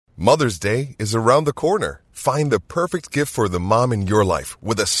Mother's Day is around the corner. Find the perfect gift for the mom in your life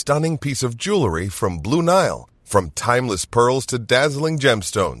with a stunning piece of jewelry from Blue Nile. From timeless pearls to dazzling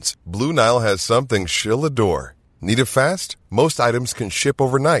gemstones, Blue Nile has something she'll adore. Need it fast? Most items can ship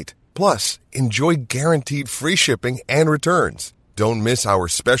overnight. Plus, enjoy guaranteed free shipping and returns. Don't miss our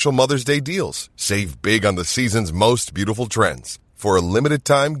special Mother's Day deals. Save big on the season's most beautiful trends. For a limited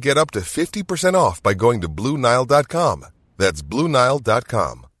time, get up to 50% off by going to BlueNile.com. That's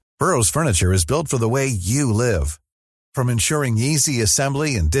BlueNile.com. Burrow's furniture is built for the way you live. From ensuring easy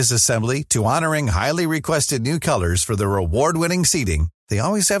assembly and disassembly to honoring highly requested new colors for their award-winning seating, they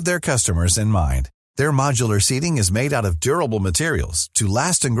always have their customers in mind. Their modular seating is made out of durable materials to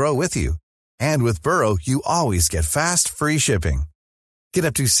last and grow with you. And with Burrow, you always get fast, free shipping. Get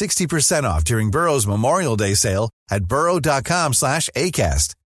up to 60% off during Burrow's Memorial Day sale at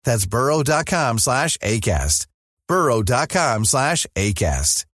burrow.com/ACAST. That's burrow.com/ACAST.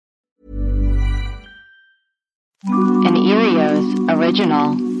 burrow.com/ACAST. An Erios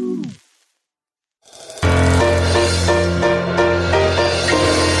original.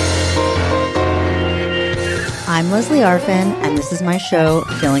 I'm Leslie Arfin, and this is my show,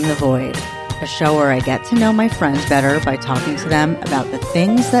 Filling the Void, a show where I get to know my friends better by talking to them about the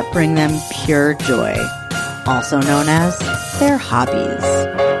things that bring them pure joy, also known as their hobbies.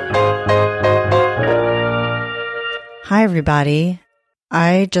 Hi, everybody.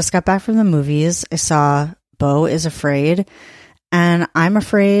 I just got back from the movies. I saw Beau is Afraid, and I'm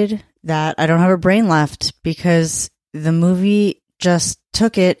afraid that I don't have a brain left because the movie just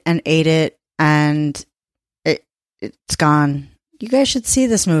took it and ate it, and it's gone. You guys should see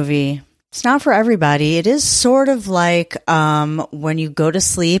this movie. It's not for everybody. It is sort of like when you go to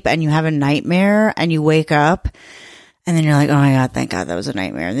sleep and you have a nightmare and you wake up and then you're like, oh my God, thank God that was a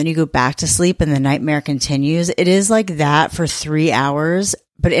nightmare. And then you go back to sleep and the nightmare continues. It is like that for 3 hours,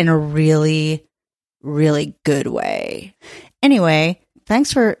 but in a really, really good way. Anyway,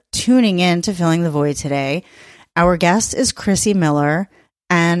 thanks for tuning in to Filling the Void today. Our guest is Chrissie Miller,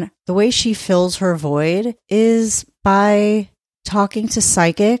 and the way she fills her void is by talking to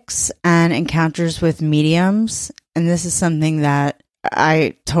psychics and encounters with mediums. And this is something that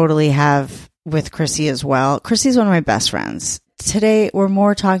I totally have with Chrissie as well. Chrissie's one of my best friends. Today, we're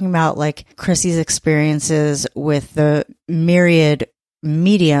more talking about like Chrissie's experiences with the myriad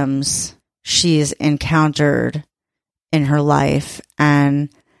mediums she's encountered in her life and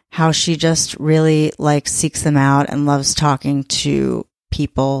how she just really like seeks them out and loves talking to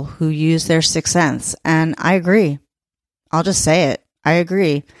people who use their sixth sense. And I agree. I'll just say it. I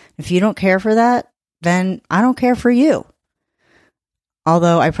agree. If you don't care for that, then I don't care for you.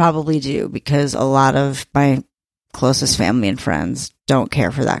 Although I probably do, because a lot of my closest family and friends don't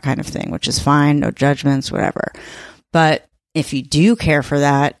care for that kind of thing, which is fine. No judgments, whatever. But if you do care for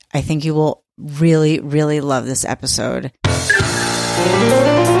that, I think you will really, really love this episode.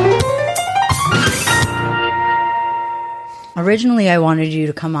 Originally, I wanted you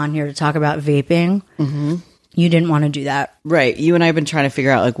to come on here to talk about vaping. Mm-hmm. You didn't want to do that. Right. You and I have been trying to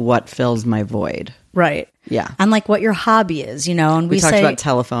figure out like what fills my void. Right. Yeah. And like what your hobby is, you know, and we talked about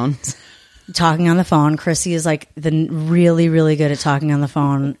telephones. Talking on the phone. Chrissie is like the really, really good at talking on the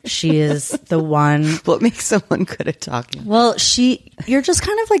phone. She is the one. What makes someone good at talking? Well, you're just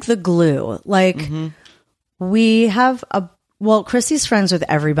kind of like the glue. Like we have Chrissie's friends with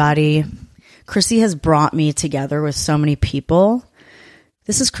everybody. Chrissie has brought me together with so many people.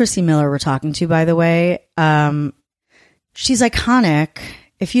 This is Chrissie Miller we're talking to, by the way. She's iconic.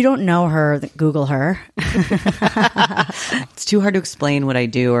 If you don't know her, Google her. It's too hard to explain what I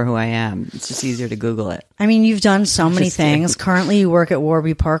do or who I am. It's just easier to Google it. I mean, you've done so many things. Currently, you work at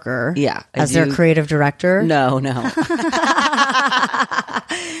Warby Parker. Yeah. As their creative director. No.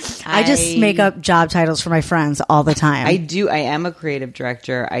 I just make up job titles for my friends all the time. I do. I am a creative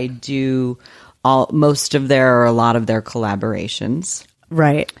director. I do a lot of their collaborations.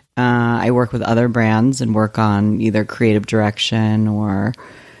 Right. I work with other brands and work on either creative direction or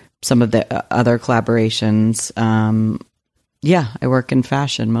some of the other collaborations. I work in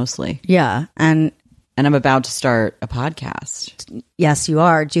fashion mostly. Yeah. And I'm about to start a podcast. Yes, you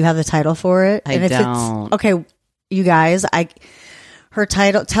are. Do you have the title for it? I don't. Okay, you guys, her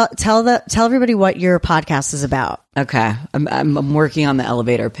title, tell everybody what your podcast is about. Okay. I'm working on the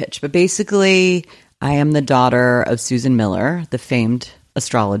elevator pitch, but basically I am the daughter of Susan Miller, the famed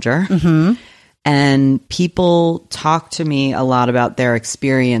astrologer. Mm-hmm. And people talk to me a lot about their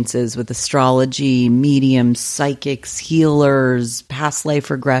experiences with astrology, mediums, psychics, healers, past life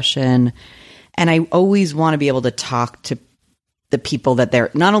regression. And I always want to be able to talk to the people that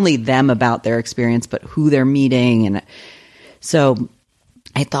they're, not only them about their experience, but who they're meeting. And so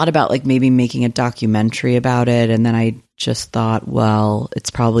I thought about like maybe making a documentary about it. And then I just thought, well,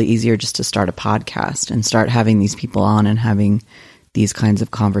 it's probably easier just to start a podcast and start having these people on and having these kinds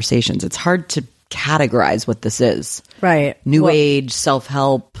of conversations. It's hard to categorize what this is. Right. New age,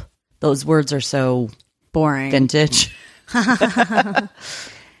 self-help. Those words are so boring. Vintage.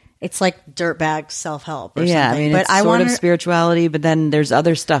 It's like dirtbag self-help or yeah, something. I mean, but it's sort of spirituality, but then there's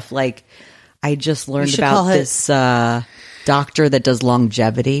other stuff like I just learned about this doctor that does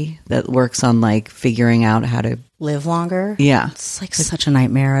longevity that works on like figuring out how to live longer. Yeah. It's like such a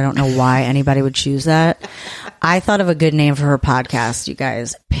nightmare. I don't know why anybody would choose that. I thought of a good name for her podcast, you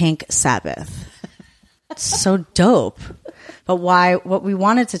guys. Pink Sabbath. It's so dope. But what we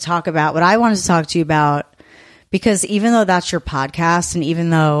wanted to talk about, what I wanted to talk to you about, because even though that's your podcast and even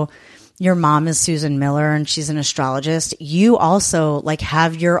though your mom is Susan Miller and she's an astrologist, you also like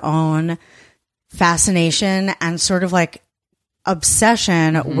have your own fascination and sort of like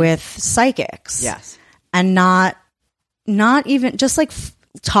obsession with psychics. Yes. And not even just like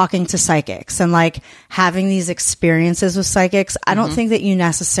talking to psychics and like having these experiences with psychics. I don't think that you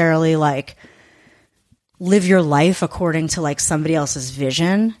necessarily like live your life according to like somebody else's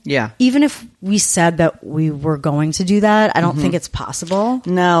vision. Yeah. Even if we said that we were going to do that, I don't think it's possible.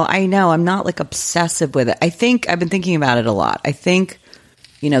 No, I know. I'm not like obsessive with it. I think I've been thinking about it a lot. I think,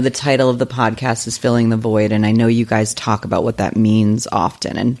 you know, the title of the podcast is Filling the Void. And I know you guys talk about what that means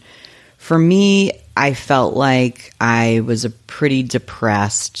often. And for me, I felt like I was a pretty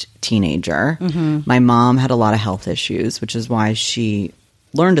depressed teenager. My mom had a lot of health issues, which is why she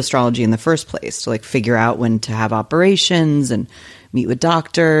learned astrology in the first place, to like figure out when to have operations and meet with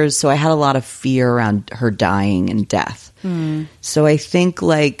doctors. So I had a lot of fear around her dying and death. So I think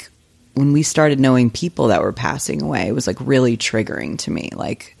like when we started knowing people that were passing away, it was like really triggering to me.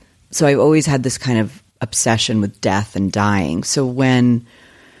 Like, so I've always had this kind of obsession with death and dying. So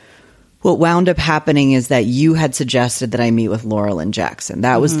what wound up happening is that you had suggested that I meet with Laurel and Jackson.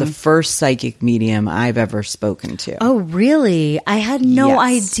 That was the first psychic medium I've ever spoken to. Oh, really? I had no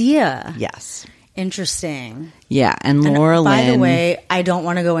idea. Yes. Interesting. Yeah, and Laura By Lynn. the way, I don't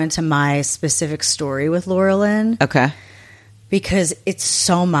want to go into my specific story with Laura Lynn Okay. because it's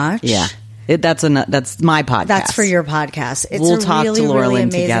so much. Yeah. That's my podcast. That's for your podcast. It's we'll a talk really, to Laura really Lynn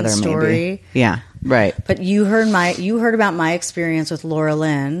amazing together, story. maybe. Yeah, right. But you heard about my experience with Laura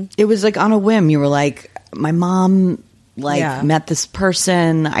Lynn. It was like on a whim. You were like, my mom met this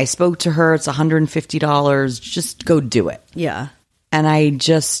person. I spoke to her. It's $150. Just go do it. Yeah. And I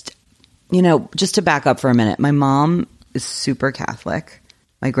just, just to back up for a minute, my mom is super Catholic.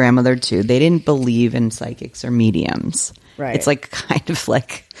 My grandmother too. They didn't believe in psychics or mediums. Right. It's like kind of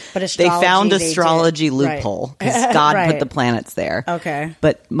like but they found astrology loophole because God put the planets there. Okay.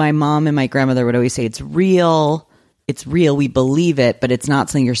 But my mom and my grandmother would always say, it's real. It's real. We believe it, but it's not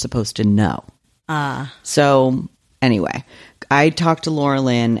something you're supposed to know. So anyway, I talked to Laura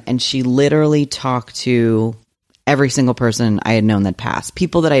Lynn and she literally talked to every single person I had known that passed.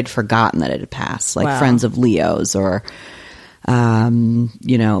 People that I had forgotten that it had passed, like friends of Leo's or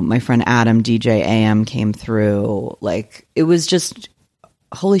my friend Adam, DJ AM came through. Like, it was just,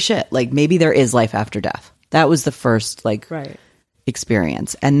 holy shit. Like, maybe there is life after death. That was the first,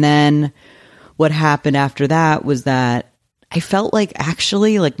 experience. And then what happened after that was that I felt like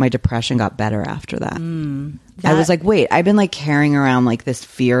actually, like, my depression got better after that. I was like, wait, I've been, like, carrying around, like, this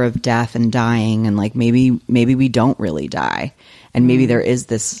fear of death and dying, and, like, maybe we don't really die. And maybe there is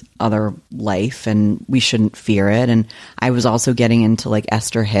this other life and we shouldn't fear it. And I was also getting into like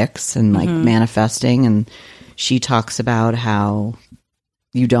Esther Hicks and like manifesting. And she talks about how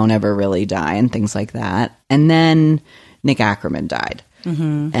you don't ever really die and things like that. And then Nick Ackerman died.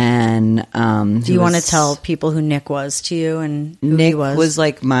 And do you want to tell people who Nick was to you and who Nick he was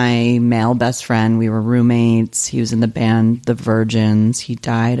like my male best friend. We were roommates. He was in the band The Virgins. He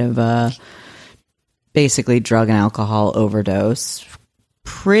died of a basically drug and alcohol overdose.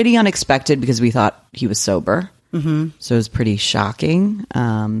 Pretty unexpected because we thought he was sober. So it was pretty shocking.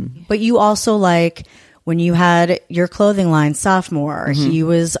 But you also like when you had your clothing line Sophomore, he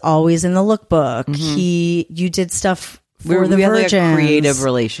was always in the lookbook. You did stuff for the we had Virgins. Like a creative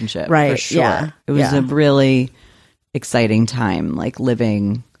relationship, right? For sure. Yeah. It was a really exciting time, like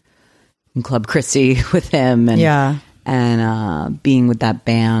living in Club Chrissie with him, and being with that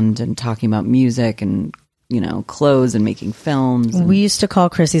band and talking about music and clothes and making films. We used to call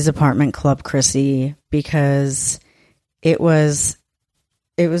Chrissy's apartment Club Chrissie because it was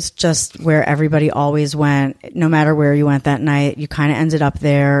it was just where everybody always went. No matter where you went that night, you kind of ended up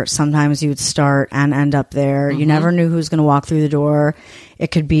there. Sometimes you would start and end up there. You never knew who was going to walk through the door. It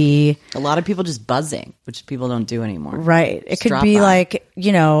could be a lot of people just buzzing, which people don't do anymore. Right. It Just could drop be by. like,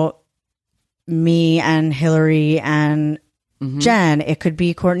 you know, me and Hillary and Jen. It could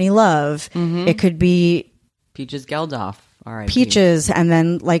be Courtney Love. It could be Peaches Geldof. R.I.P. Peaches, and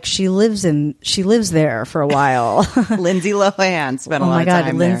then like she lives there for a while. Lindsay Lohan spent a Oh lot my of God,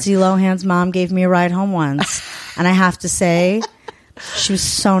 time Lindsay Lohan's mom gave me a ride home once, and I have to say, she was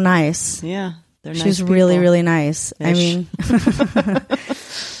so nice. there. Yeah, they're nice She was people. really, really nice. I Ish. mean,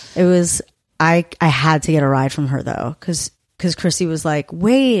 it was. I had to get a ride from her though, because Chrissy was like,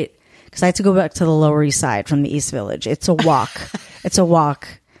 wait, because I had to go back to the Lower East Side from the East Village. It's a walk. It's a walk.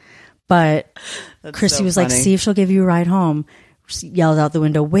 But Chrissy so was like, funny. see if she'll give you a ride home. She yelled out the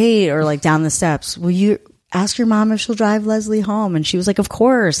window, wait, or like down the steps, will you ask your mom if she'll drive Leslie home? And she was like, of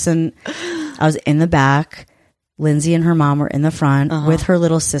course. And I was in the back. Lindsay and her mom were in the front with her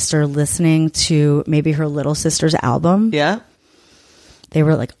little sister, listening to maybe her little sister's album. Yeah, They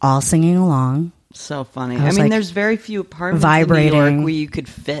were like all singing along. so funny. I I was, mean, like, there's very few apartments in vibrating. New York where you could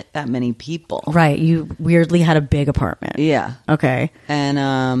fit that many people. Right. You weirdly had a big apartment. Yeah, Okay.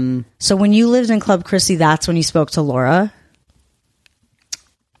 and So when you lived in Club Chrissy, that's when you spoke to Laura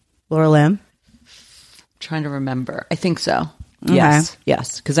Lim? trying to remember. I think so. Okay.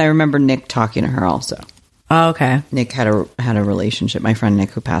 Yes, because I remember Nick talking to her also. Oh, okay. Nick had a relationship. My friend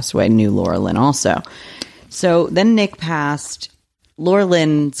Nick, who passed away, knew Laura Lynn also. So then Nick passed. Laura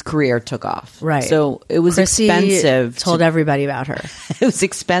Lynn's career took off. Right. So it was Chrissy expensive. told everybody about her. It was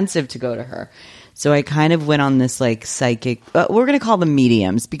expensive to go to her. So I kind of went on this like psychic, we're going to call them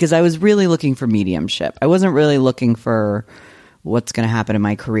mediums, because I was really looking for mediumship. I wasn't really looking for what's going to happen in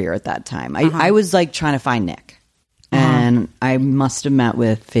my career at that time. I was like trying to find Nick. And I must have met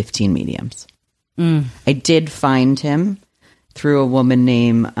with 15 mediums. I did find him through a woman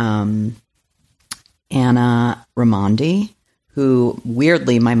named Anna Raimondi, who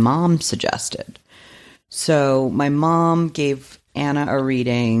weirdly my mom suggested. So my mom gave Anna a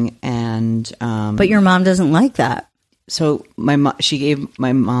reading, and But your mom doesn't like that. so my mom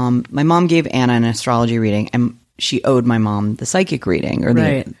gave Anna an astrology reading, and she owed my mom the psychic reading, or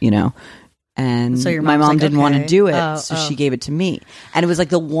Right. and So your my mom's mom like, didn't want to okay. do it, Oh, so she gave it to me, and it was like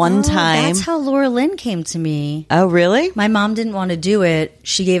the one time. That's how Laura Lynn came to me. Oh, really? My mom didn't want to do it.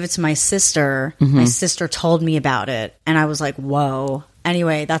 She gave it to my sister. My sister told me about it, and I was like, whoa.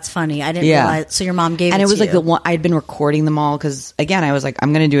 Anyway, that's funny. I didn't realize. So your mom gave and it it was to like you. the one I'd been recording them all, because again I was like,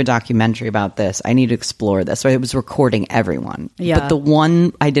 I'm going to do a documentary about this. I need to explore this. So I was recording everyone. Yeah. But the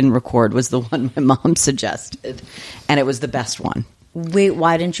one I didn't record was the one my mom suggested, and it was the best one. Wait,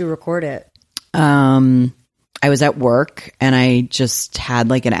 why didn't you record it? I was at work and I just had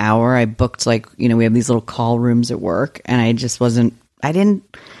like an hour. I booked we have these little call rooms at work, and I didn't,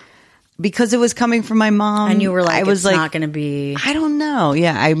 because it was coming from my mom. And you were like, I was it's like, not going to be. I don't know.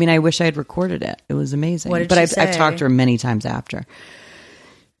 Yeah. I mean, I wish I had recorded it. It was amazing. What did but she I've say? talked to her many times after.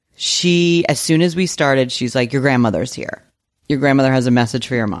 As soon as we started, she's like, your grandmother's here. Your grandmother has a message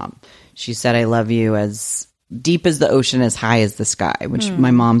for your mom. She said, I love you as deep as the ocean, as high as the sky, which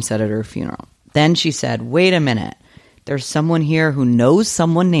my mom said at her funeral. Then she said, wait a minute. There's someone here who knows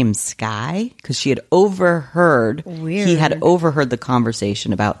someone named Sky, because she had overheard. Weird. He had overheard the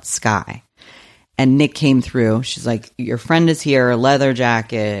conversation about Sky. And Nick came through. She's like, your friend is here, leather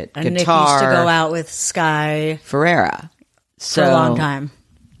jacket, And Nick guitar. used to go out with Sky Ferreira. for a long time.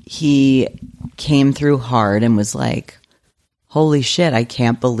 He came through hard and was like, holy shit, I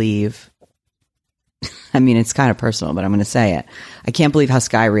can't believe. I mean, it's kind of personal, but I'm going to say it. I can't believe how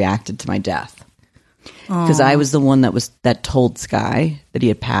Sky reacted to my death. Because I was the one that told Sky that he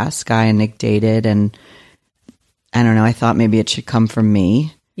had passed. Sky and Nick dated, and I don't know, I thought maybe it should come from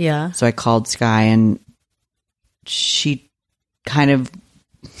me. Yeah. So I called Sky, and she kind of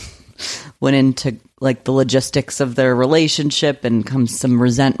went into like the logistics of their relationship and some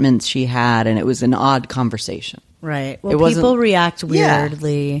resentments she had, and it was an odd conversation. Right. It Well, wasn't- people react Yeah.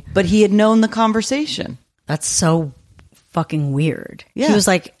 weirdly. But he had known the conversation. That's so fucking weird. Yeah. He was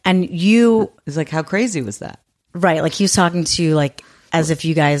like, and you, It's like, how crazy was that? right, like he was talking to you like as if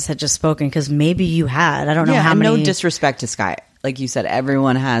you guys had just spoken, because maybe you had. I don't know how and many. no disrespect to Sky. Like you said,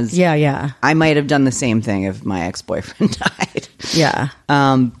 everyone has. Yeah, yeah. I might have done the same thing if my ex-boyfriend died. Yeah.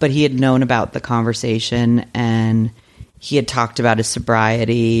 But he had known about the conversation, and he had talked about his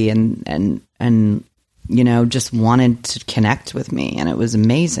sobriety and just wanted to connect with me, and it was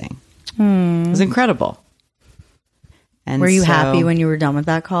amazing. It was incredible. And Were you so- happy when you were done with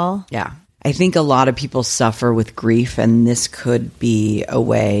that call? Yeah. I think a lot of people suffer with grief, and this could be a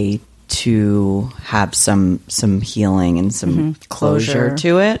way to have some healing and some closure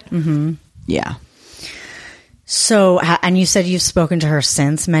to it. Yeah. So, and you said you've spoken to her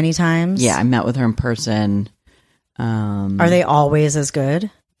since many times? Yeah, I met with her in person. Are they always as good?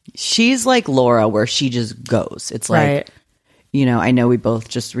 She's like Laura, where she just goes. It's like, Right. you know, I know we both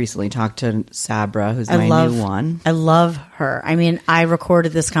just recently talked to Sabra, who's my new one. I love her. I mean, I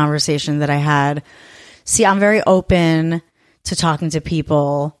recorded this conversation that I had. See, I'm very open to talking to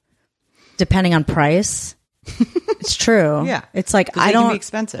people depending on price. It's true. Yeah. It's like, I don't. Can be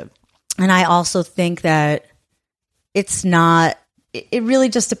expensive. And I also think that it's not, it really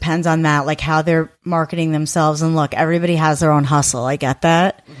just depends on that, like how they're marketing themselves. And look, everybody has their own hustle. I get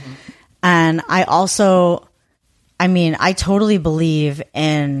that. And I also, I mean, I totally believe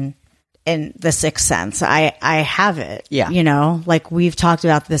in the sixth sense. I have it. Yeah. You know, like we've talked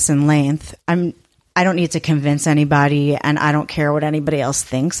about this in length. I don't need to convince anybody, and I don't care what anybody else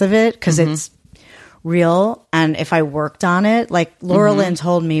thinks of it because it's real. And if I worked on it, like Laura Lynn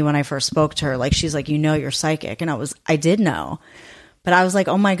told me when I first spoke to her, like she's like, you know, you're psychic. And I did know. But I was like,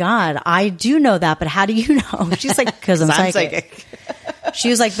 oh my God, I do know that. But how do you know? She's like, because I'm psychic. She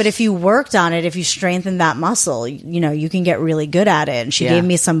was like, but if you worked on it, if you strengthened that muscle, you know, you can get really good at it. And she gave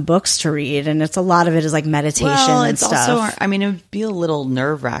me some books to read. And it's a lot of it is like meditation and stuff. Also, I mean, it would be a little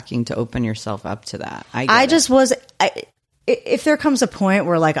nerve wracking to open yourself up to that. If there comes a point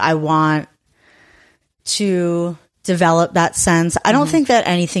where like I want to develop that sense, I don't think that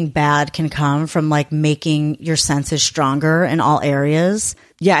anything bad can come from like making your senses stronger in all areas.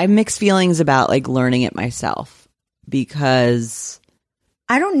 Yeah, I have mixed feelings about like learning it myself because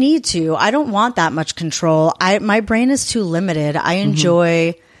I don't need to. I don't want that much control. My brain is too limited. I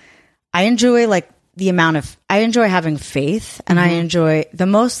enjoy like the amount of, I enjoy having faith, and I enjoy the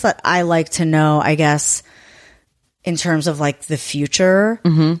most that I like to know, I guess, in terms of like the future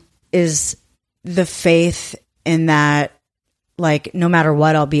is the faith in that, like, no matter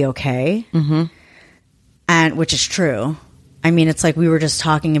what, I'll be okay. And which is true. I mean, it's like we were just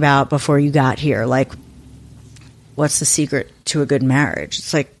talking about before you got here, like, what's the secret to a good marriage?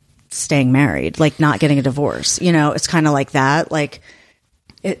 It's like staying married, like not getting a divorce. You know, it's kind of like that. Like,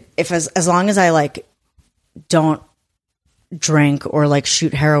 as long as I like don't drink or like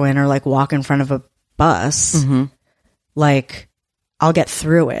shoot heroin or like walk in front of a bus, like I'll get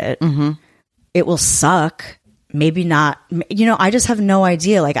through it. It will suck. Maybe not. You know, I just have no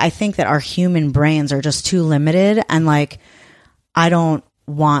idea. Like, I think that our human brains are just too limited, and like, I don't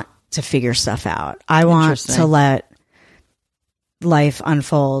want to figure stuff out. I want to let life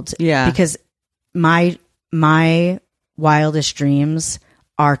unfold. Yeah. Because my wildest dreams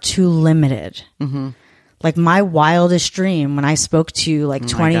are too limited. Like, my wildest dream when I spoke to you like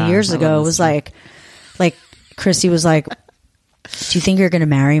 20 years ago was like Chrissie was like, do you think you're going to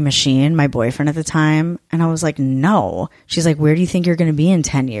marry a machine? My boyfriend at the time. And I was like, no. She's like, where do you think you're going to be in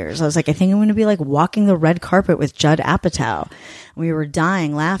 10 years? I was like, I think I'm going to be like walking the red carpet with Judd Apatow. We were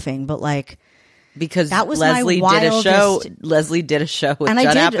dying laughing, but like, because that was Leslie my did a show. wildest... Leslie did a show with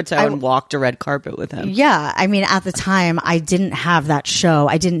Judd Apatow and walked a red carpet with him. Yeah. I mean, at the time I didn't have that show.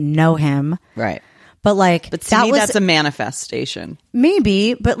 I didn't know him. Right. But like, but to me, that's a manifestation.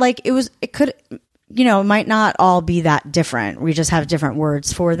 Maybe, but like it could, you know, it might not all be that different. We just have different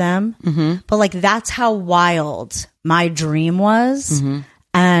words for them. But like, that's how wild my dream was.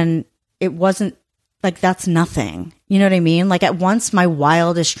 And it wasn't like, that's nothing. You know what I mean? Like, at once my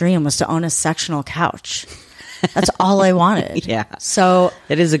wildest dream was to own a sectional couch. That's all I wanted. Yeah. So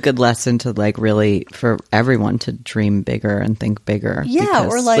it is a good lesson to like really for everyone to dream bigger and think bigger. Yeah.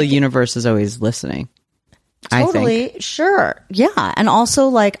 Or like the universe is always listening. Totally. I think. Sure. Yeah. And also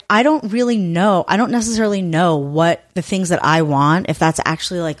like, I don't necessarily know what the things that I want, if that's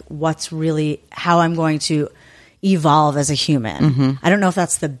actually like what's really how I'm going to evolve as a human. I don't know if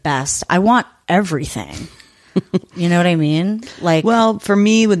that's the best. I want everything. You know what I mean? Like, well, for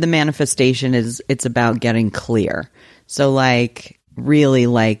me with the manifestation it's about getting clear. So like, really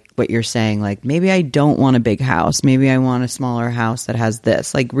like what you're saying, like maybe I don't want a big house. Maybe I want a smaller house that has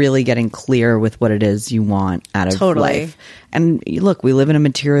this, like really getting clear with what it is you want out of life. And look, we live in a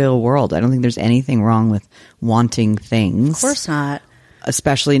material world. I don't think there's anything wrong with wanting things. Of course not.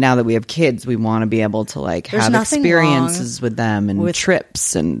 Especially now that we have kids, we want to be able to like have experiences with them and with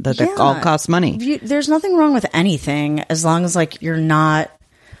trips, and that all cost money. There's nothing wrong with anything as long as like you're not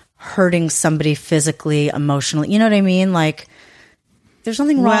hurting somebody physically, emotionally. You know what I mean? Like, there's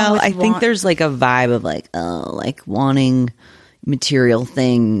nothing wrong with I think there's like a vibe of like, oh, like wanting, material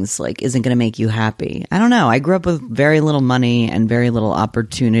things like isn't going to make you happy. I don't know. I grew up with very little money and very little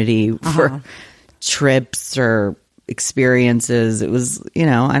opportunity for trips or experiences. It was,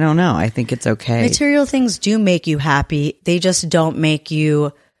 I don't know. I think it's okay. Material things do make you happy. They just don't make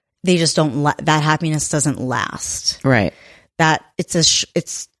you. They just don't. That happiness doesn't last. Right. That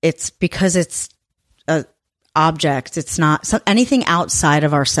it's because it's a object. It's not anything outside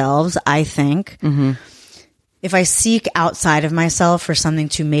of ourselves. I think. Mm-hmm. If I seek outside of myself for something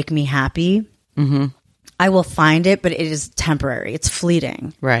to make me happy, I will find it, but it is temporary. It's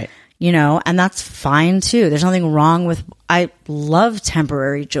fleeting. Right. And that's fine too. There's nothing wrong with, I love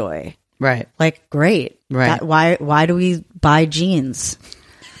temporary joy. Right. Like, great. Right. Why do we buy jeans?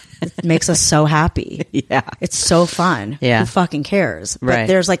 It makes us so happy. Yeah. It's so fun. Yeah. Who fucking cares? But Right.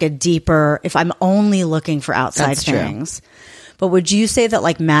 there's like a deeper, if I'm only looking for outside That's true. things. But would you say that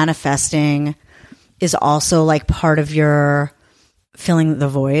like manifesting is also like part of your filling the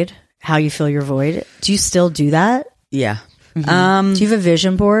void? How you fill your void? Do you still do that? Yeah. Mm-hmm. Do you have a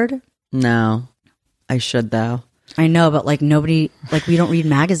vision board? No. I should though. I know, but like nobody, like we don't read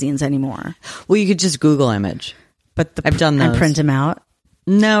magazines anymore. Well, you could just Google image. But I've done those. And print them out.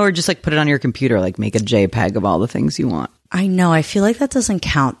 No, or just like put it on your computer, like make a JPEG of all the things you want. I know. I feel like that doesn't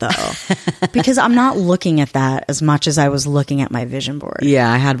count though, because I'm not looking at that as much as I was looking at my vision board.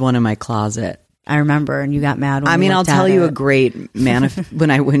 Yeah, I had one in my closet. I remember, and you got mad. When I'll tell you a great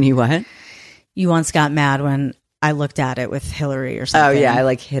when you what? You once got mad when I looked at it with Hillary or something. Oh yeah, I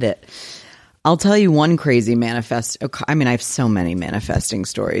like hit it. I'll tell you one crazy manifest. I mean, I have so many manifesting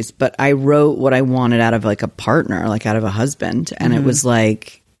stories, but I wrote what I wanted out of like a partner, like out of a husband, and it was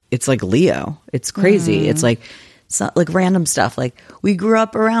like it's like Leo. It's crazy. It's like random stuff. Like we grew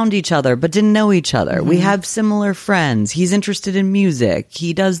up around each other but didn't know each other. We have similar friends. He's interested in music.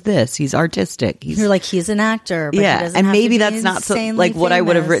 He does this. He's artistic. You're like, he's an actor. But he doesn't and have maybe to be that's not so, insanely like what I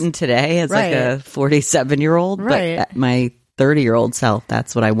would have famous. written today as like a 47-year-old. Right. But my 30-year-old self,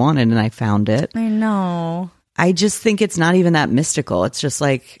 that's what I wanted, and I found it. I know. I just think it's not even that mystical. It's just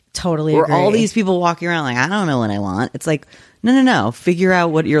like Totally we're agree. all these people walking around like, I don't know what I want. It's like, no. Figure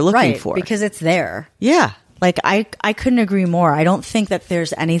out what you're looking for. Because it's there. Yeah. Like I couldn't agree more. I don't think that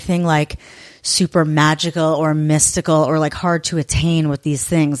there's anything like super magical or mystical or like hard to attain with these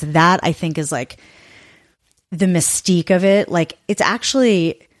things. That I think is like the mystique of it. Like it's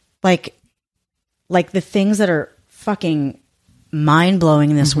actually like the things that are fucking mind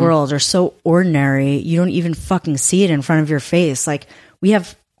blowing in this world are so ordinary. You don't even fucking see it in front of your face. Like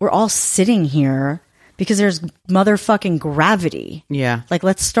we're all sitting here because there's motherfucking gravity. Yeah. Like,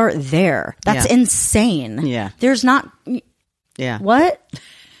 let's start there. That's insane. Yeah. There's not. Yeah. What?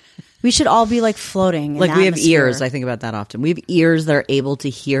 We should all be like floating. Like we have ears. I think about that often. We have ears that are able to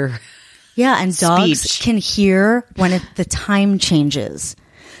hear. Yeah. And dogs speech. can hear when the time changes.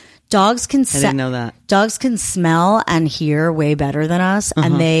 Dogs can. I didn't know that. Dogs can smell and hear way better than us.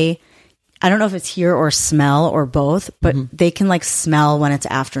 And I don't know if it's hear or smell or both, but they can like smell when it's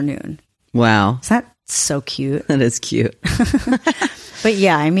afternoon. Wow. Is that so cute? That is cute. But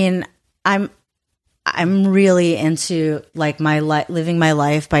yeah, I mean, I'm really into like living my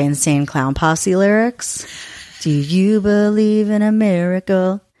life by Insane Clown Posse lyrics. Do you believe in a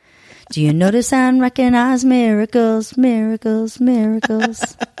miracle? Do you notice and recognize miracles, miracles,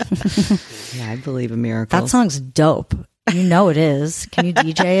 miracles? Yeah, I believe in miracles. That song's dope. You know it is. Can you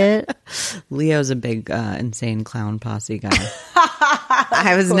DJ it? Leo's a big Insane Clown Posse guy.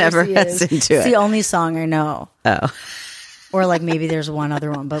 I was never as into It's it. the only song I know. Oh. Or like maybe there's one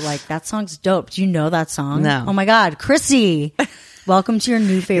other one, but like that song's dope. Do you know that song? No. Oh my God, Chrissie. Welcome to your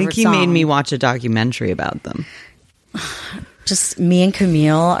new favorite I think he song. made me watch a documentary about them. Just me and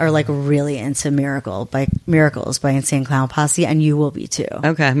Camille are like really into Miracles by Insane Clown Posse, and you will be too.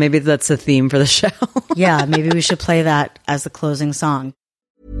 Okay, maybe that's the theme for the show. Yeah, maybe we should play that as the closing song.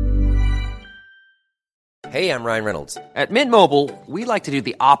 Hey, I'm Ryan Reynolds. At Mint Mobile, we like to do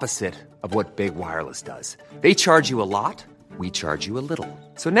the opposite of what Big Wireless does. They charge you a lot, we charge you a little.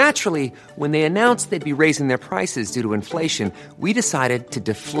 So naturally, when they announced they'd be raising their prices due to inflation, we decided to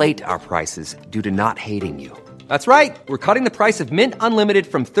deflate our prices due to not hating you. That's right. We're cutting the price of Mint Unlimited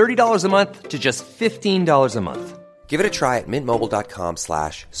from $30 a month to just $15 a month. Give it a try at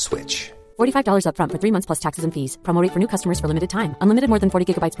mintmobile.com/switch. $45 up front for 3 months plus taxes and fees. Promo rate for new customers for limited time. Unlimited more than 40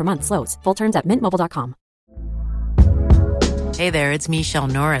 gigabytes per month slows. Full terms at mintmobile.com. Hey there, it's Michelle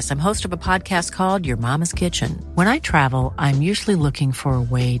Norris. I'm host of a podcast called Your Mama's Kitchen. When I travel, I'm usually looking for a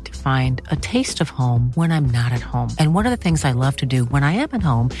way to find a taste of home when I'm not at home. And one of the things I love to do when I am at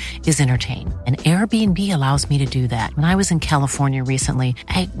home is entertain. And Airbnb allows me to do that. When I was in California recently,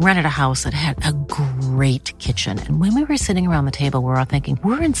 I rented a house that had a great kitchen. And when we were sitting around the table, we were all thinking,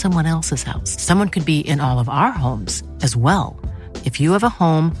 we're in someone else's house. Someone could be in all of our homes as well. If you have a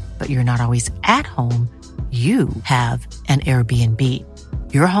home, but you're not always at home, you have an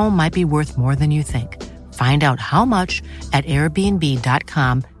Airbnb. Your home might be worth more than you think. Find out how much at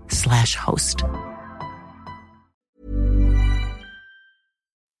airbnb.com/host.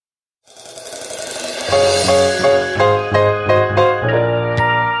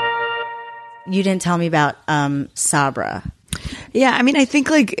 You didn't tell me about Sabra. Yeah, I mean, I think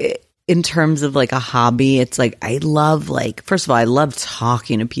like in terms of like a hobby, it's like I love like, first of all, I love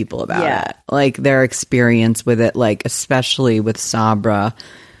talking to people about it, like their experience with it, like especially with Sabra,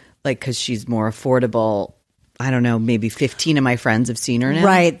 like because she's more affordable. I don't know, maybe 15 of my friends have seen her now.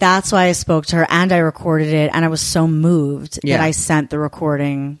 Right, that's why I spoke to her and I recorded it, and I was so moved that I sent the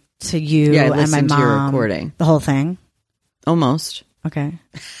recording to you I and my listened to your mom. recording. The whole thing? Almost. Okay.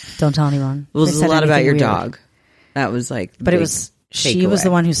 Don't tell anyone. It was They a said lot about anything your weird. dog. That was like, But it was, she was takeaway.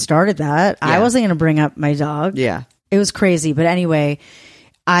 the one who started that. I wasn't going to bring up my dog. Yeah. It was crazy. But anyway,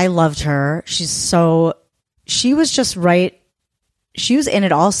 I loved her. She was just right. She was in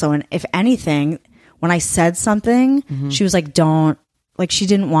it also. And if anything, when I said something, she was like, she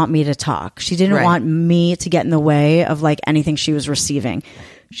didn't want me to talk. She didn't want me to get in the way of like anything she was receiving.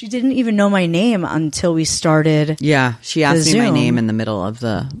 She didn't even know my name until we started. Yeah. She asked me my Zoom. name in the middle of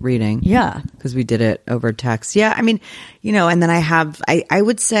the reading. Yeah. Because we did it over text. Yeah. I mean, and then I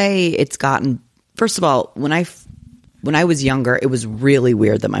would say it's gotten, first of all, when I was younger, it was really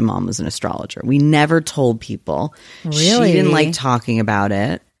weird that my mom was an astrologer. We never told people. Really? She didn't like talking about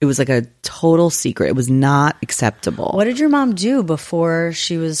it. It was like a total secret. It was not acceptable. What did your mom do before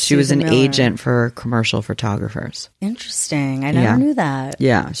she was She was Susan an Miller? agent for commercial photographers. Interesting. I never knew that.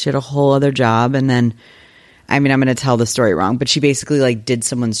 Yeah. She had a whole other job. And then, I mean, I'm going to tell the story wrong, but she basically like did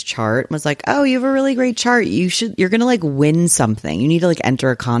someone's chart and was like, oh, you have a really great chart. You're going to like win something. You need to like enter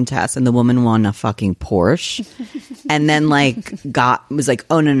a contest. And the woman won a fucking Porsche and then like was like,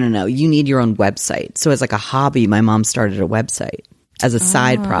 oh, no. You need your own website. So as like a hobby, my mom started a website as a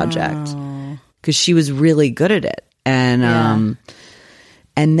side project because she was really good at it. And,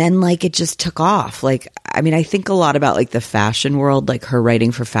 and then like it just took off. Like, I mean, I think a lot about like the fashion world, like her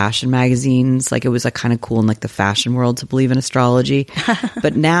writing for fashion magazines. Like it was like kind of cool in like the fashion world to believe in astrology.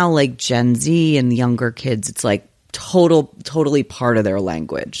 But now like Gen Z and the younger kids, it's like totally part of their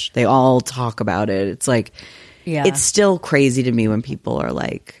language. They all talk about it. It's like, it's still crazy to me when people are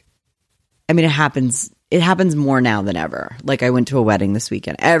like, I mean, it happens more now than ever. Like I went to a wedding this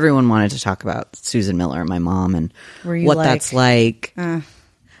weekend. Everyone wanted to talk about Susan Miller and my mom and what that's like.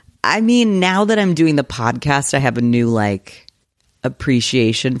 I mean, now that I'm doing the podcast, I have a new like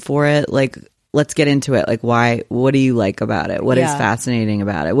appreciation for it. Like, let's get into it. Like, what do you like about it? What is fascinating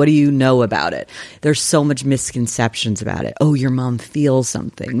about it? What do you know about it? There's so much misconceptions about it. Oh, your mom feels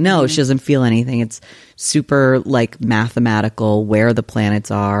something. No, she doesn't feel anything. It's super like mathematical, where the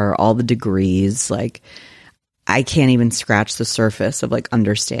planets are, all the degrees. Like, I can't even scratch the surface of like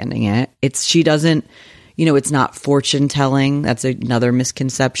understanding it. She doesn't, it's not fortune telling. That's another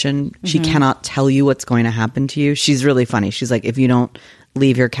misconception. She cannot tell you what's going to happen to you. She's really funny. She's like, if you don't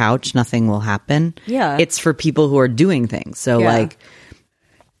leave your couch, nothing will happen. Yeah. It's for people who are doing things. So like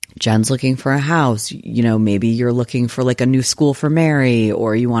Jen's looking for a house, maybe you're looking for like a new school for Mary,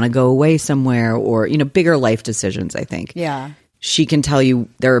 or you want to go away somewhere, or, bigger life decisions, I think. Yeah. She can tell you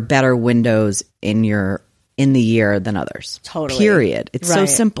there are better windows in the year than others. Totally. Period. It's so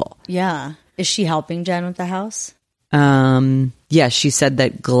simple. Yeah. Is she helping Jen with the house? Yeah, she said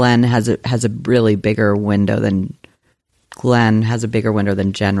that Glenn has a really bigger window than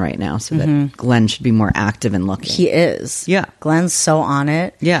Jen right now, so that Glenn should be more active in looking. He is. Yeah. Glenn's so on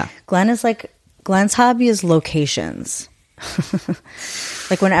it. Yeah. Glenn's hobby is locations.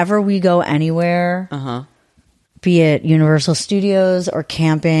 Like whenever we go anywhere, be it Universal Studios or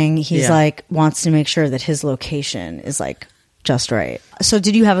camping, he's like wants to make sure that his location is like just right. So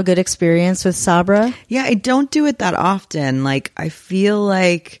did you have a good experience with Sabra? Yeah, I don't do it that often. Like I feel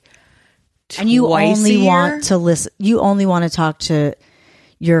like and you only want to listen. You only want to talk to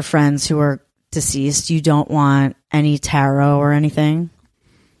your friends who are deceased. You don't want any tarot or anything.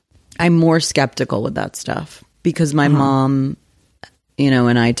 I'm more skeptical with that stuff because my mom,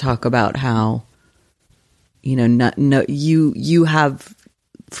 and I talk about how, you have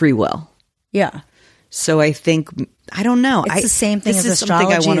free will. Yeah. So I think I don't know. It's the same thing this as is something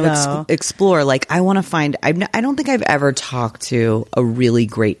I want to astrology, though. explore. Like, I want to find. I don't think I've ever talked to a really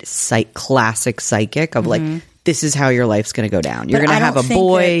great classic psychic of like, this is how your life's going to go down. You're going to have a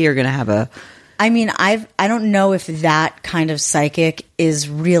boy. You're going to have a. I mean, I don't know if that kind of psychic is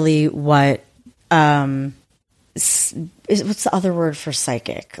really what. What's the other word for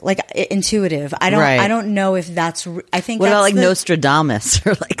psychic? Like intuitive. I don't know if that's. I think. What that's about like Nostradamus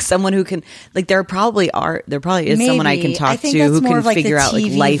or like someone who can like there probably is maybe. someone I can talk to who can figure out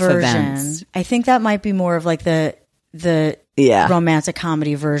like life events. I think that might be more of like the romantic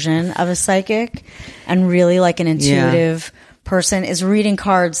comedy version of a psychic, and really like an intuitive person is reading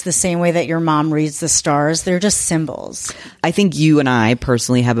cards the same way that your mom reads the stars. They're just symbols. I think you and I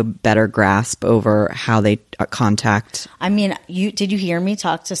personally have a better grasp over how they contact. I mean, did you hear me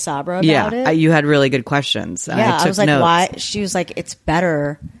talk to Sabra about it? You had really good questions. Yeah, I was like, notes. why? She was like, it's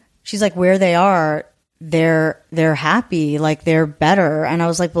better. She's like, where they are, they're happy, like they're better. And I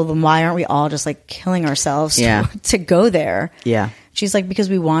was like, well, then why aren't we all just like killing ourselves to go there? Yeah. She's like, because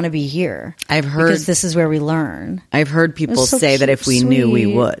we want to be here. Because this is where we learn. I've heard people say that if we knew, we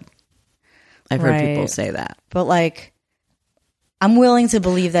would. I've heard people say that. But like, I'm willing to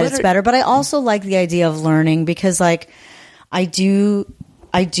believe that it's better. But I also like the idea of learning because like, I do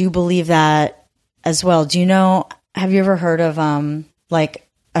believe that as well. Do you know, have you ever heard of like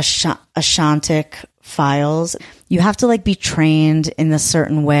Ashantic files? You have to like be trained in a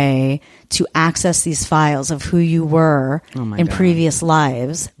certain way to access these files of who you were in previous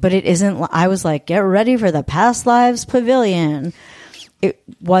lives. But it isn't, I was like, get ready for the past lives pavilion. It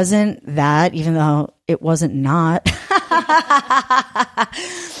wasn't that, even though it wasn't not.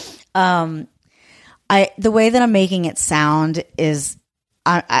 The way that I'm making it sound is,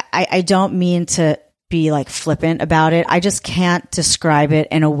 I don't mean to be like flippant about it. I just can't describe it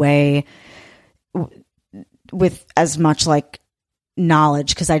in a way with as much like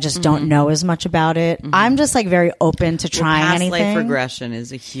knowledge because I just don't know as much about it. I'm just like very open to trying past anything. Life regression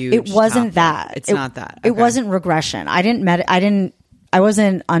is a huge. It wasn't topic. that. It's not that. Okay. It wasn't regression. I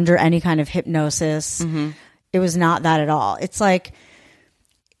wasn't under any kind of hypnosis. It was not that at all. It's like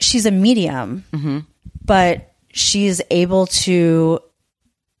she's a medium, but she's able to.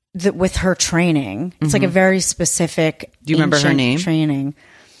 With her training, it's like a very specific. Do you remember her name? Training.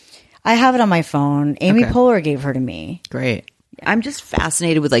 I have it on my phone. Amy Poehler gave her to me. Great. I'm just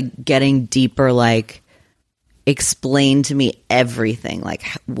fascinated with like getting deeper. Like, explain to me everything. Like,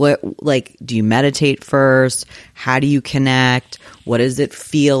 what? Like, do you meditate first? How do you connect? What does it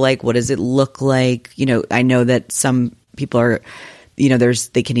feel like? What does it look like? You know, I know that some people are. You know,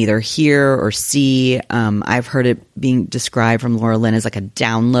 they can either hear or see. I've heard it being described from Laura Lynn as like a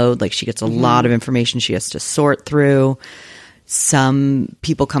download. Like she gets a lot of information she has to sort through. Some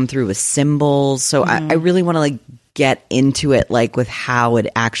people come through with symbols. So I really want to like get into it, like with how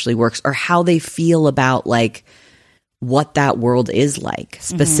it actually works or how they feel about like what that world is like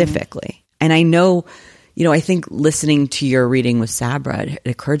specifically. And I know, you know, I think listening to your reading with Sabra, it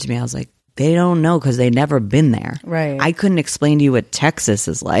occurred to me, I was like, they don't know because they've never been there. Right. I couldn't explain to you what Texas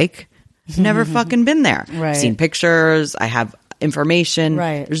is like. Never fucking been there. Right. I've seen pictures. I have information.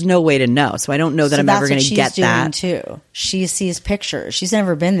 Right. There's no way to know. So I don't know that I'm ever going to get that. Too. She sees pictures. She's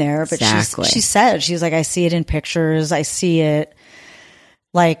never been there, but Exactly. she said, she's like, I see it in pictures. I see it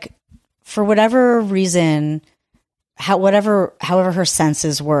like for whatever reason, however her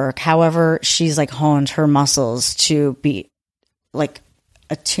senses work, however she's like honed her muscles to be like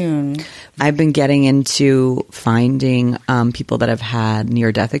attuned. I've been getting into finding people that have had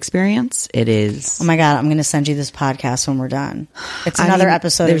near-death experience. It is. Oh my God, I'm going to send you this podcast when we're done. It's another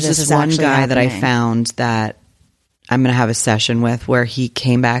episode of There's this. this one guy that I found that I'm going to have a session with where he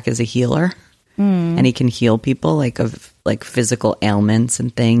came back as a healer and he can heal people like of like physical ailments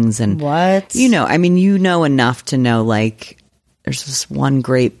and things. And what? You know, I mean, you know enough to know like there's this one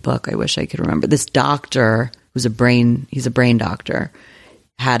great book I wish I could remember. This doctor he's a brain doctor,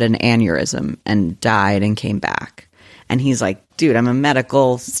 had an aneurysm and died and came back. And he's like, dude, I'm a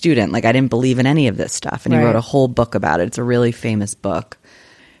medical student. Like, I didn't believe in any of this stuff. And he wrote a whole book about it. It's a really famous book.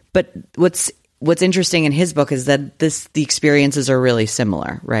 But what's interesting in his book is that the experiences are really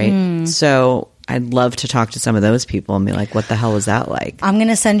similar, right? So I'd love to talk to some of those people and be like, what the hell was that like? I'm going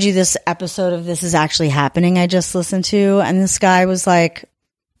to send you this episode of This Is Actually Happening I just listened to. And this guy was like,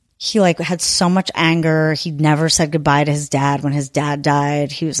 he like had so much anger. He'd never said goodbye to his dad when his dad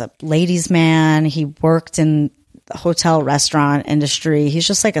died. He was a ladies' man. He worked in the hotel restaurant industry. He's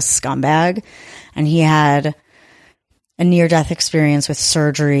just like a scumbag. And he had a near-death experience with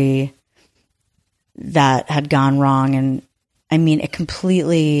surgery that had gone wrong. And I mean, it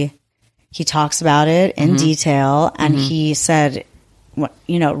completely he talks about it in detail, and he said,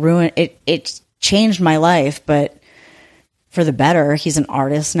 it changed my life, but for the better. He's an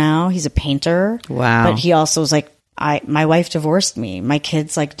artist now. He's a painter. Wow. But he also was like, my wife divorced me. My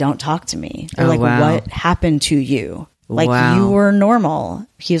kids don't talk to me. They're what happened to you? You were normal.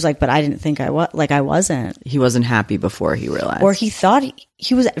 He was like, but I didn't think I wasn't. He wasn't happy before he realized. Or he thought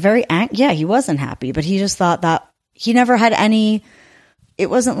he was very he wasn't happy, but he just thought that he never had any, it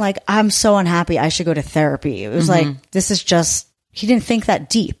wasn't like, I'm so unhappy, I should go to therapy. It was like, this is just, he didn't think that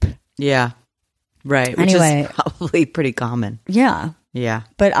deep. Yeah. Right. Anyway, which is probably pretty common. Yeah. Yeah.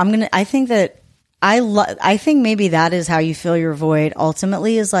 But I think that I think maybe that is how you fill your void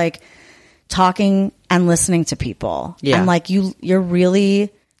ultimately, is like talking and listening to people. Yeah. And like you're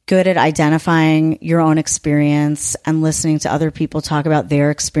really good at identifying your own experience and listening to other people talk about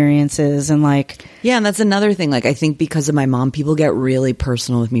their experiences and like. Yeah. And that's another thing. Like, I think because of my mom, people get really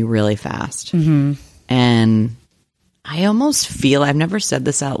personal with me really fast. And I almost feel, I've never said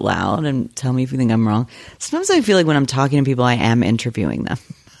this out loud, and tell me if you think I'm wrong. Sometimes I feel like when I'm talking to people, I am interviewing them.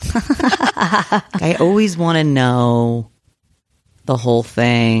 I always want to know the whole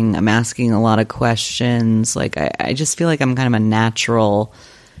thing. I'm asking a lot of questions. Like, I just feel like I'm kind of a natural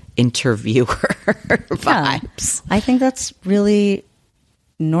interviewer vibes. I think that's really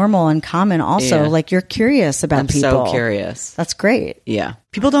normal and common also. Yeah. Like, you're curious about people. I'm so curious. That's great. Yeah.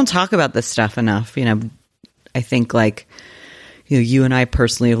 People don't talk about this stuff enough. I think you and I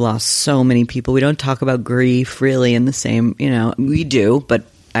personally have lost so many people. We don't talk about grief really in the same, we do, but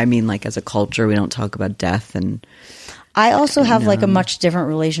I mean, like, as a culture, we don't talk about death. And I also have like a much different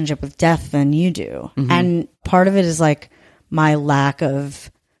relationship with death than you do. And part of it is like my lack of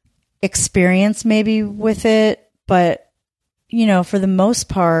experience maybe with it. But, for the most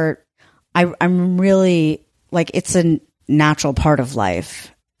part, I'm really like, it's a natural part of life.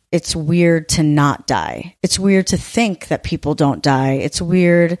 It's weird to not die. It's weird to think that people don't die. It's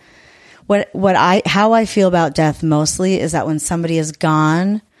weird. How I feel about death mostly is that when somebody is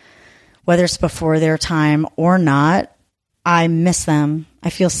gone, whether it's before their time or not, I miss them. I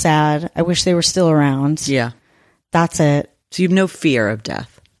feel sad. I wish they were still around. Yeah. That's it. So you have no fear of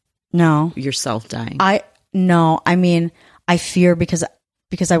death? No. Yourself dying? No. I mean, I fear because I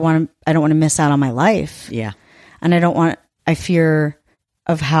don't want to miss out on my life. Yeah. And I fear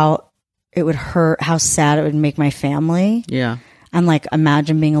of how it would hurt, how sad it would make my family. Yeah. And like,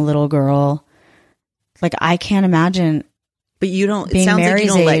 imagine being a little girl. Like, I can't imagine. But you don't, being it sounds Mary's like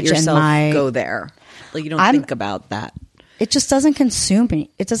you don't let age yourself go there. Like, you don't think about that. It just doesn't consume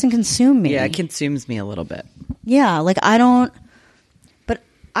me. It doesn't consume me. Yeah, it consumes me a little bit. Yeah. Like, I don't, but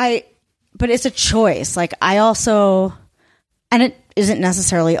it's a choice. Like, I also, and it isn't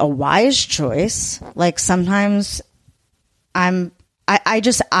necessarily a wise choice. Like, sometimes I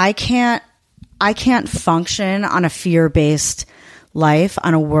can't function on a fear-based life,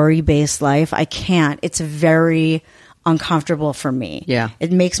 on a worry-based life. I can't. It's very uncomfortable for me. Yeah.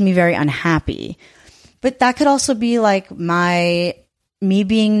 It makes me very unhappy. But that could also be like me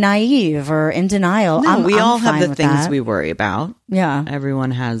being naive or in denial. No, we all have the things that. we worry about. Yeah.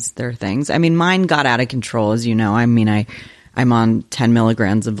 Everyone has their things. I mean, mine got out of control, as you know. I mean, I'm on 10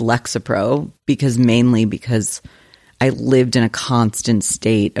 milligrams of Lexapro mainly because I lived in a constant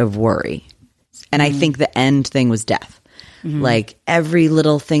state of worry. And I think the end thing was death. Like, every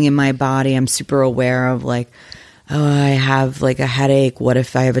little thing in my body, I'm super aware of, like, oh, I have like a headache. What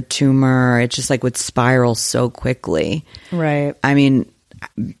if I have a tumor? It just like would spiral so quickly. Right. I mean,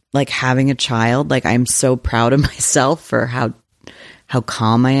 like, having a child, like, I'm so proud of myself for how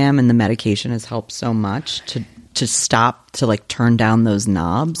calm I am. And the medication has helped so much to stop, to like turn down those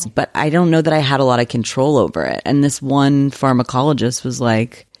knobs. But I don't know that I had a lot of control over it. And this one pharmacologist was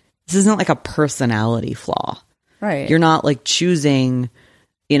like, this isn't like a personality flaw. Right. You're not like choosing,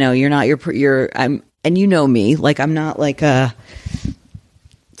 you're not and you know me, like, I'm not like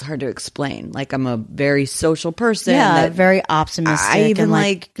it's hard to explain. Like, I'm a very social person. Yeah, very optimistic. I even and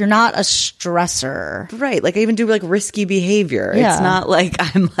like you're not a stressor. Right. Like, I even do like risky behavior. Yeah. It's not like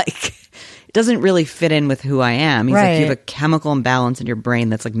I'm like, it doesn't really fit in with who I am. He's like, you have a chemical imbalance in your brain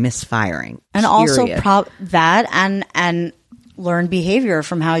that's like misfiring. And period. also that and learned behavior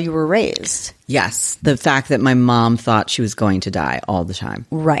from how you were raised. Yes. The fact that my mom thought she was going to die all the time.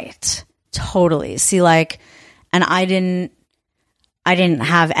 Right. Totally. See, like, and I didn't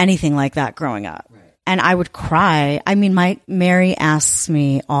have anything like that growing up. Right. And I would cry. I mean, Mary asks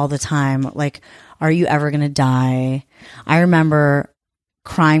me all the time, like, are you ever going to die? I remember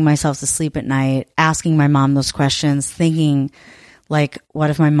crying myself to sleep at night, asking my mom those questions, thinking, like,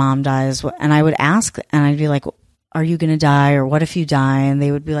 what if my mom dies? And I would ask, and I'd be like, are you going to die? Or what if you die? And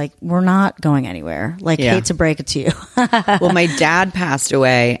they would be like, we're not going anywhere. Like, hate to break it to you. Well, my dad passed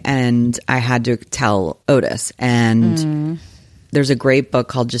away and I had to tell Otis. And there's a great book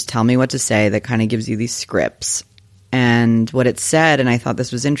called Just Tell Me What to Say that kind of gives you these scripts. And what it said, and I thought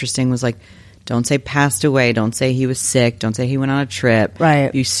this was interesting, was like, don't say passed away. Don't say he was sick. Don't say he went on a trip.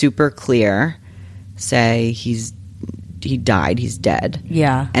 Right. Be super clear. Say he died. He's dead.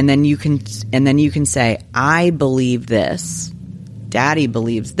 Yeah. And then you can say, I believe this. Daddy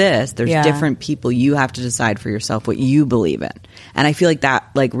believes this. There's different people. You have to decide for yourself what you believe in. And I feel like that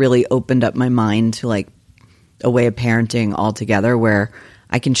like really opened up my mind to like a way of parenting altogether where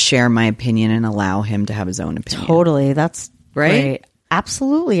I can share my opinion and allow him to have his own opinion. Totally. That's right. Great.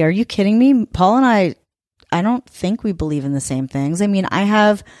 Absolutely. Are you kidding me? Paul and I don't think we believe in the same things. I mean, I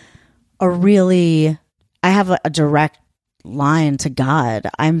have a direct line to God.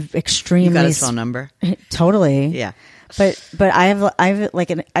 I'm extremely. You got his phone number? Totally. Yeah. But I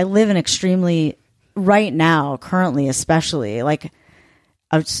live an extremely, right now, currently, especially like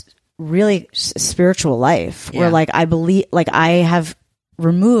a really spiritual life where like I believe, like I have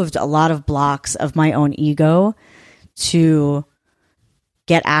removed a lot of blocks of my own ego to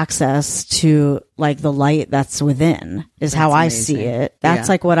get access to like the light that's within is how I see it. That's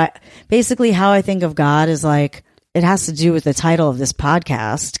like basically how I think of God is like, it has to do with the title of this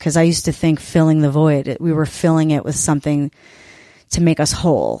podcast. Cause I used to think filling the void, we were filling it with something to make us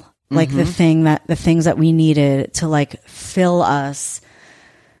whole. Like the things that we needed to like fill us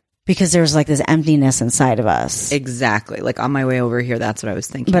because there's like this emptiness inside of us. Exactly. Like on my way over here, that's what I was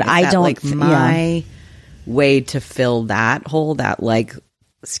thinking. But I don't like my way to fill that hole, that like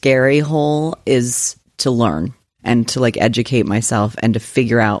scary hole, is to learn and to like educate myself and to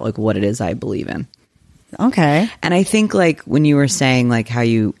figure out like what it is I believe in. Okay. And I think like when you were saying like how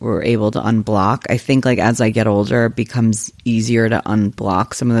you were able to unblock, I think like as I get older, it becomes easier to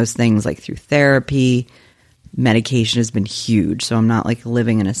unblock some of those things like through therapy. Medication has been huge. So I'm not like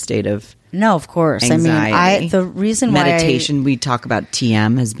living in a state of no, of course. anxiety. I mean, the reason meditation, we talk about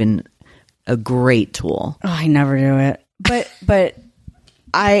TM, has been a great tool. Oh, I never do it. But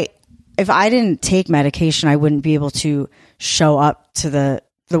if I didn't take medication, I wouldn't be able to show up to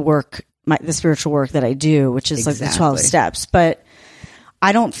the work, the spiritual work that I do, which is like the 12 steps. But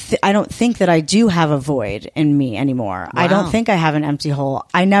I don't think that I do have a void in me anymore. Wow. I don't think I have an empty hole.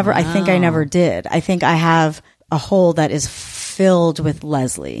 I think I never did. I think I have a hole that is filled with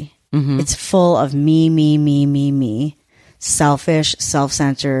Leslie. Mm-hmm. It's full of me, selfish,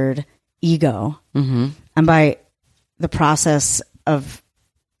 self-centered ego. Mm-hmm. And by the process of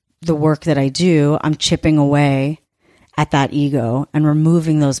the work that I do, I'm chipping away at that ego and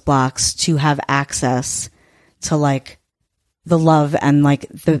removing those blocks to have access to like the love and like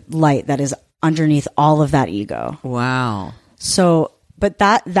the light that is underneath all of that ego. Wow. So, but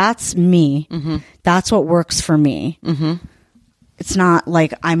that's me. Mm-hmm. That's what works for me. Mm-hmm. It's not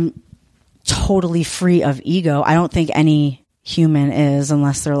like I'm totally free of ego. I don't think any human is,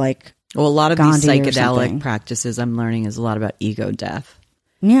 unless they're like, well, a lot of Gandhi these psychedelic practices I'm learning is a lot about ego death.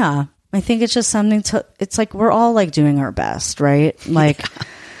 Yeah. I think it's just something it's like we're all like doing our best, right? Like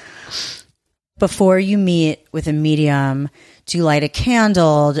before you meet with a medium, do you light a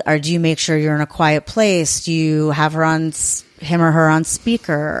candle, or do you make sure you're in a quiet place? Do you have him or her on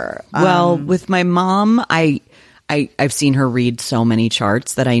speaker? Well, with my mom, I've seen her read so many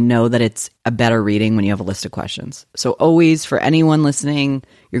charts that I know that it's a better reading when you have a list of questions. So always, for anyone listening,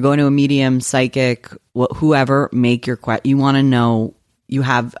 you're going to a medium, psychic, whoever, make your you want to know, you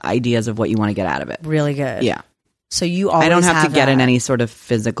have ideas of what you want to get out of it. Really good. Yeah. So you always I don't have to get that. in any sort of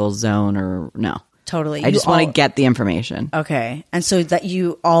physical zone or no. Totally. I just want to get the information. Okay. And so that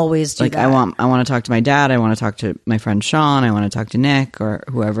you always do like that. I want to talk to my dad. I want to talk to my friend Sean. I want to talk to Nick or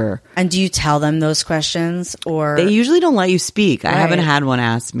whoever. And do you tell them those questions, or they usually don't let you speak? I haven't had one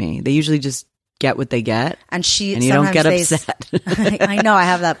ask me. They usually just get what they get. And you don't get upset. I know. I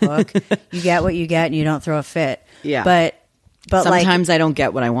have that book. You get what you get and you don't throw a fit. Yeah. But sometimes I don't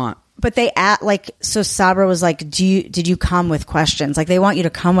get what I want. But they so Sabra was like, did you come with questions? Like they want you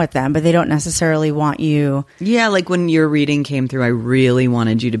to come with them, but they don't necessarily want you. Yeah. Like when your reading came through, I really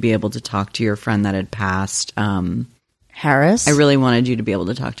wanted you to be able to talk to your friend that had passed. Harris? I really wanted you to be able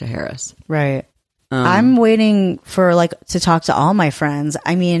to talk to Harris. Right. I'm waiting for to talk to all my friends.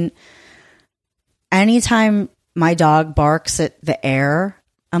 I mean, anytime my dog barks at the air,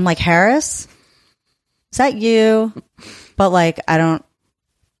 I'm like, Harris, is that you? But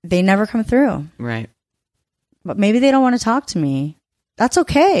they never come through. Right. But maybe they don't want to talk to me. That's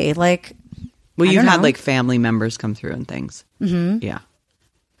okay. Well, you've had family members come through and things. Mm-hmm. Yeah.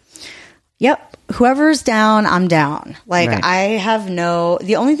 Yep. Whoever's down, I'm down. Like, Right.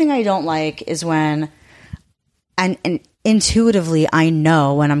 the only thing I don't like is when, and intuitively, I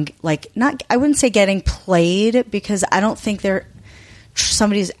know when I'm like, I wouldn't say getting played, because I don't think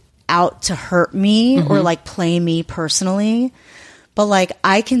somebody's out to hurt me or like play me personally. But like,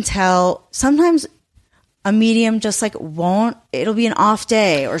 I can tell sometimes a medium just like it'll be an off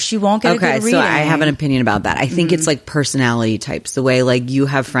day, or she won't get a good reading. So I have an opinion about that. I think it's like personality types. The way like you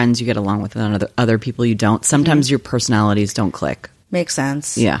have friends you get along with, and other people you don't. Sometimes your personalities don't click. Makes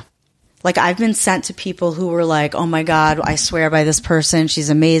sense. Yeah. Like, I've been sent to people who were like, oh my God, I swear by this person. She's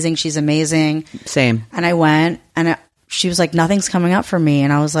amazing. She's amazing. Same. And I went, and she was like, nothing's coming up for me.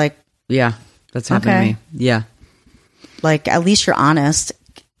 And I was like, yeah, that's happened to me. Yeah. Like, at least you're honest.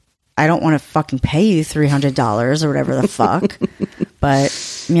 I don't want to fucking pay you $300 or whatever the fuck. But,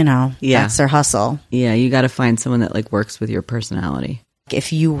 that's their hustle. Yeah, you got to find someone that like works with your personality.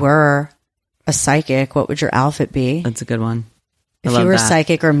 If you were a psychic, what would your outfit be? That's a good one. If you were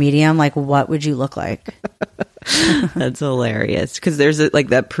psychic or medium, like, what would you look like? That's hilarious. Because there's like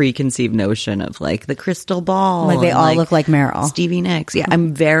that preconceived notion of like the crystal ball. Like, they all look like Meryl. Stevie Nicks. Yeah.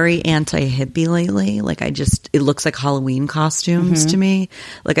 I'm very anti-hippie lately. Like, it looks like Halloween costumes to me.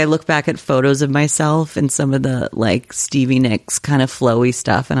 Like, I look back at photos of myself and some of the like Stevie Nicks kind of flowy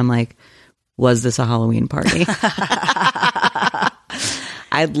stuff, and I'm like, was this a Halloween party?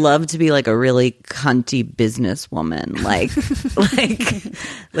 I'd love to be like a really cunty businesswoman,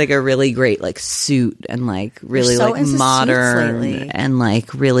 like a really great like suit, and like really so like into modern suits lately. and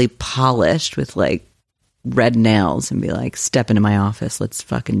like really polished with like red nails, and be like, step into my office, let's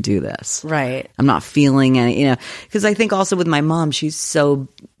fucking do this. Right. I'm not feeling any, because I think also with my mom, she's so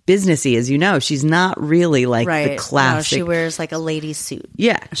businessy, as you know. She's not really like the classic. No, she wears like a lady suit.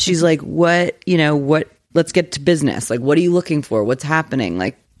 Yeah. She's like, what, let's get to business. Like, what are you looking for? What's happening?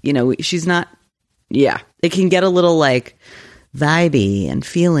 Like, she's not, it can get a little like vibey and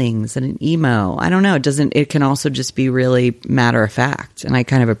feelings and an emo. I don't know. It can also just be really matter of fact. And I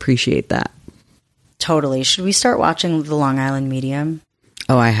kind of appreciate that. Totally. Should we start watching The Long Island Medium?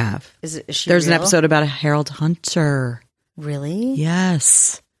 Oh, I have. Is she There's real? an episode about a Harold Hunter. Really?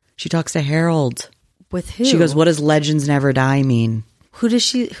 Yes. She talks to Harold. With who? She goes, what does legends never die mean? Who's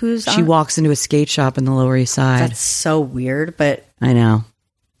She walks into a skate shop in the Lower East Side. That's so weird, but I know.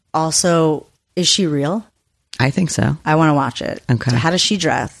 Also, is she real? I think so. I want to watch it. Okay. So how does she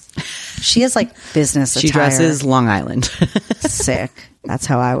dress? She has like business attire. She dresses Long Island. Sick. That's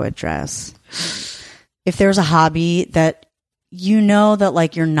how I would dress. If there's a hobby that that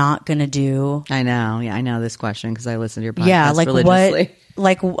like you're not going to do. I know. Yeah, I know this question because I listen to your podcast like religiously.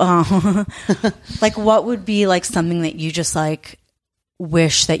 Like what would be like something that you just like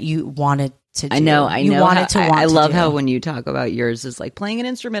wish that you wanted to do? I know. I love do. how when you talk about yours is like playing an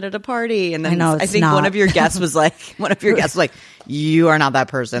instrument at a party, and then I think not. one of your guests was like, you are not that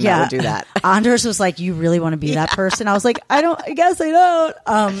person that would do that. Anders was like, you really want to be that person? I was like, I guess I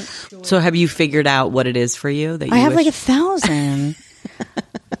don't. So have you figured out what it is for you that you I have wish? like 1,000.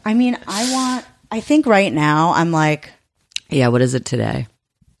 I mean, I think right now I'm like, yeah, what is it today?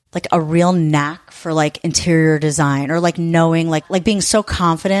 Like a real knack for like interior design, or like knowing, like being so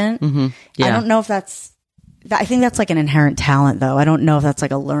confident. Mm-hmm. Yeah. I don't know if I think that's like an inherent talent though. I don't know if that's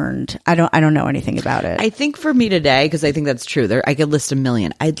like a learned, I don't know anything about it. I think for me today, because I think that's true. I could list a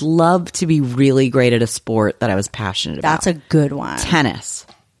million. I'd love to be really great at a sport that I was passionate about. That's a good one. Tennis.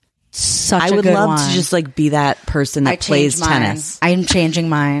 Such I a would good love one. to just like be that person that plays tennis. I'm changing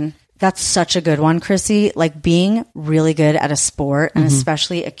mine. That's such a good one, Chrissy. Like being really good at a sport, and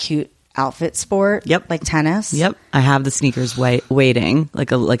especially a cute outfit sport. Yep. Like tennis. Yep. I have the sneakers waiting,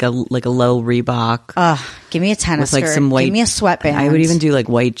 like a low Reebok. Give me a tennis with like skirt. some white. Give me a sweatband. I would even do like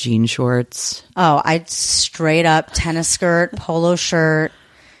white jean shorts. Oh, I'd straight up tennis skirt, polo shirt,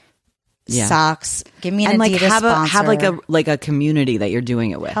 socks. Give me an and Adidas like sponsor. have like a community that you're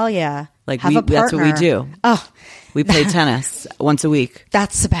doing it with. Hell yeah. Like have a partner. that's what we do. Oh, we play tennis once a week.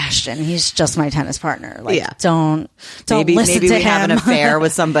 That's Sebastian. He's just my tennis partner. Like, yeah. Don't maybe listen to we him. have an affair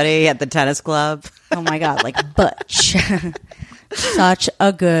with somebody at the tennis club. Oh my God, like Butch. Such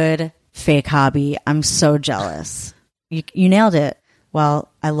a good fake hobby. I'm so jealous. You nailed it. Well,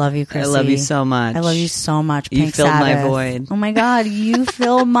 I love you, Chrissy. I love you so much. I love you so much. You Pink filled Sabbath. my void. Oh my God, you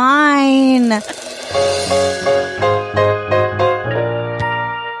fill mine.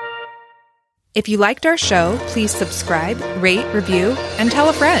 If you liked our show, please subscribe, rate, review, and tell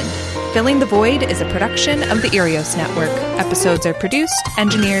a friend. Filling the Void is a production of the Erios Network. Episodes are produced,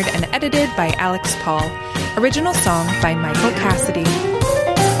 engineered, and edited by Alex Paul. Original song by Michael Cassidy.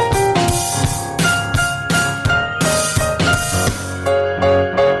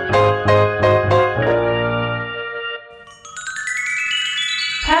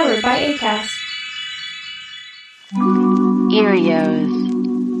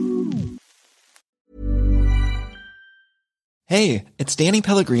 Hey, it's Danny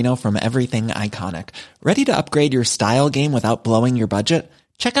Pellegrino from Everything Iconic. Ready to upgrade your style game without blowing your budget?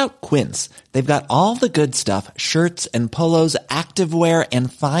 Check out Quince. They've got all the good stuff, shirts and polos, activewear,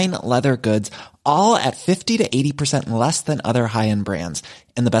 and fine leather goods, all at 50 to 80% less than other high-end brands.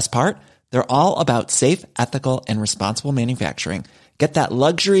 And the best part? They're all about safe, ethical, and responsible manufacturing. Get that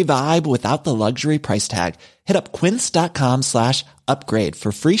luxury vibe without the luxury price tag. Hit up quince.com/upgrade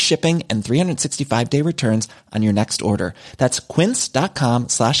for free shipping and 365-day returns on your next order. That's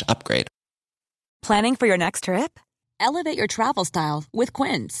quince.com/upgrade. Planning for your next trip? Elevate your travel style with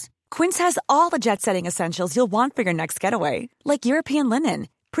Quince. Quince has all the jet-setting essentials you'll want for your next getaway, like European linen,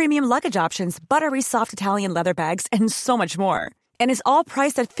 premium luggage options, buttery soft Italian leather bags, and so much more. And is all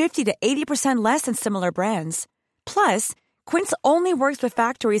priced at 50 to 80% less than similar brands. Plus, Quince only works with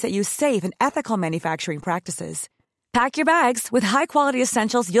factories that use safe and ethical manufacturing practices. Pack your bags with high-quality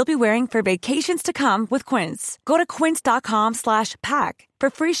essentials you'll be wearing for vacations to come with Quince. Go to quince.com/pack for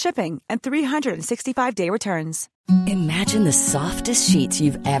free shipping and 365-day returns. Imagine the softest sheets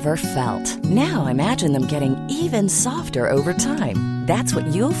you've ever felt. Now imagine them getting even softer over time. That's what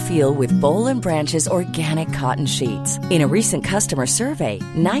you'll feel with Boll & Branch's organic cotton sheets. In a recent customer survey,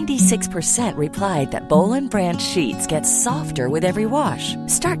 96% replied that Boll & Branch sheets get softer with every wash.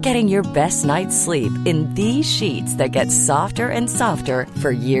 Start getting your best night's sleep in these sheets that get softer and softer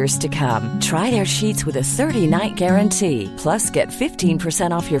for years to come. Try their sheets with a 30-night guarantee. Plus, get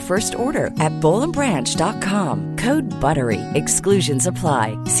 15% off your first order at bollandbranch.com. Code BUTTERY. Exclusions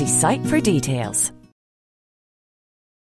apply. See site for details.